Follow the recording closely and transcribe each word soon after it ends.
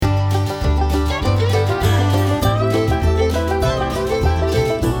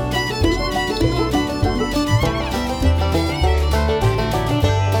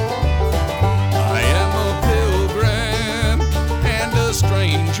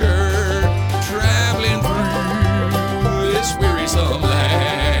stranger traveling through this wearisome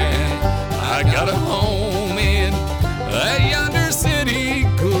land. I got a home in a yonder city,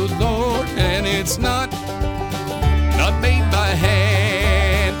 good Lord, and it's not made by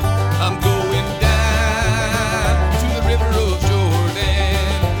hand. I'm going down to the river of Jordan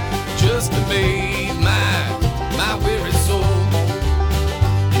just to bathe my weary soul.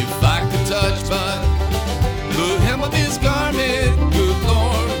 If I could touch but the hem of his garment, good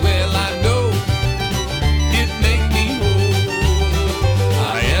Lord, well I know it'd make me whole.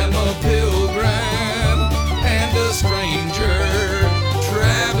 I am a pilgrim and a stranger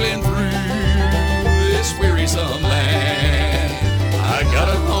traveling through this wearisome land. I got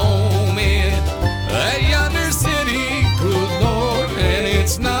a home in a yonder city, good Lord, and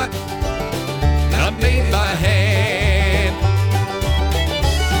it's not made by hand.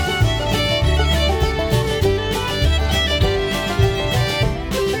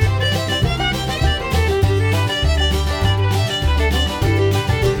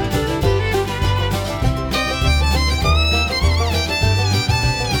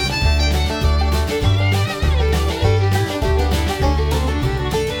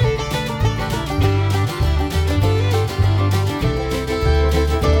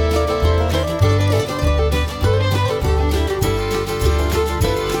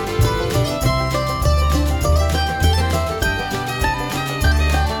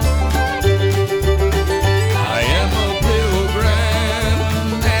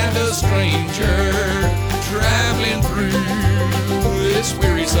 Traveling through this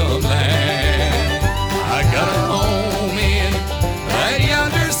wearisome land. I got a home in a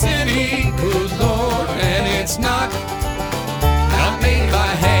yonder city, good Lord, and it's not made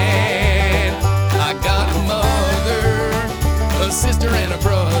by hand. I got a mother, a sister, and a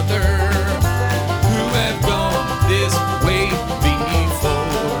brother who have gone this way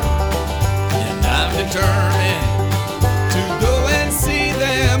before, and I'm determined to go and see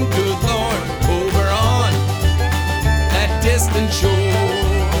them, good Lord, over on that distant shore.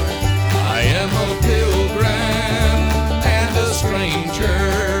 I am a pilgrim and a stranger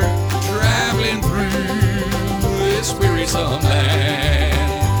traveling through this wearisome land.